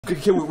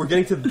Okay, we're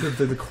getting to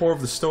the core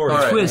of the story.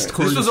 Right. Twist,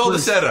 Cory, this was all the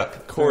twist.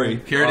 setup.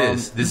 Corey, Here it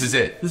is. This is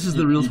it. This is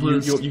the real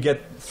twist. You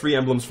get 3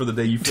 emblems for the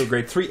day. You feel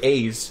great. 3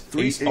 A's.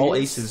 All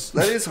aces.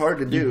 That is hard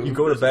to do. You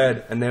go to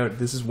bed, and now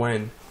this is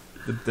when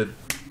the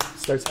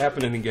starts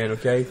happening again,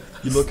 okay?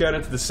 You look out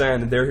into the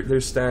sand, and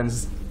there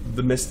stands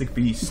the mystic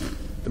beast,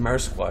 the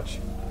Marsquatch.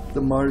 The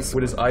Mars.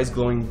 With his eyes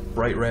glowing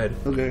bright red.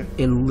 Okay.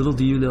 And little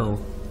do you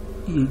know,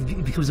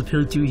 it becomes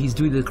apparent to you he's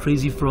doing the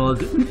crazy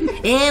frog. He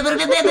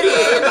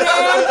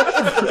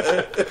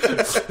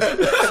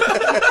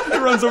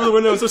runs over the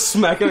window and starts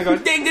smacking and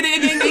going, ding, ding,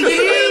 ding, ding, ding,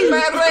 ding,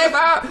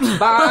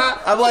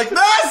 I'm like,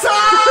 Nessa!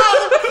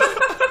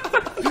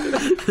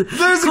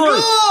 There's a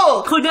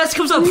goal! Cory, Ness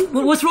comes up.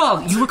 What's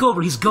wrong? You look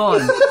over. He's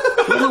gone.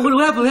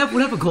 What happened?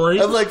 What happened,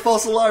 Cory? I'm like,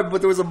 false alarm,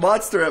 but there was a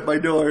monster at my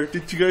door.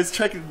 Did you guys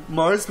check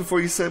Mars before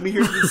you sent me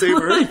here to save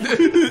Earth?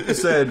 It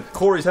said,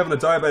 Corey's having a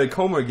diabetic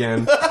coma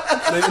again.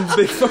 And the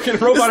big fucking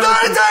robot It's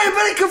not a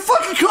diabetic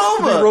fucking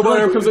coma! The robot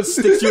arm comes and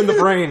sticks you in the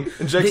brain,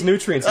 injects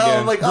nutrients again.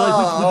 I'm like, we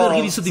better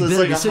give you something so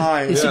better. it's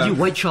like They sent you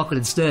white chocolate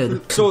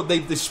instead. So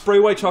they spray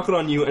white chocolate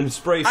on you and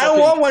spray. I don't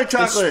want white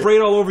chocolate. They spray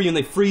it all over you and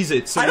they freeze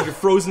it so you're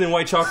frozen in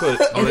white chocolate.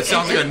 Oh, that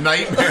sounds like a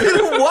nightmare. I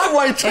don't want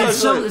white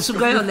chocolate. And some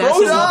guy on that Oh,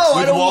 no, I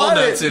With don't want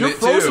walnuts it. in You're it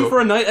frozen too. for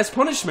a night as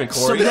punishment,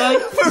 some Corey. guy,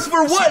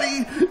 For what?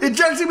 He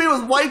injecting me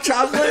with white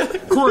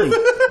chocolate? Cory,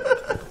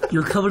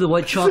 you're covered in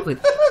white chocolate,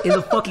 and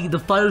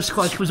the fire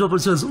squatch comes over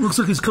and says, "Looks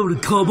like he's covered in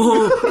cum."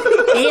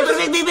 And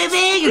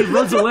he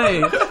runs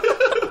away.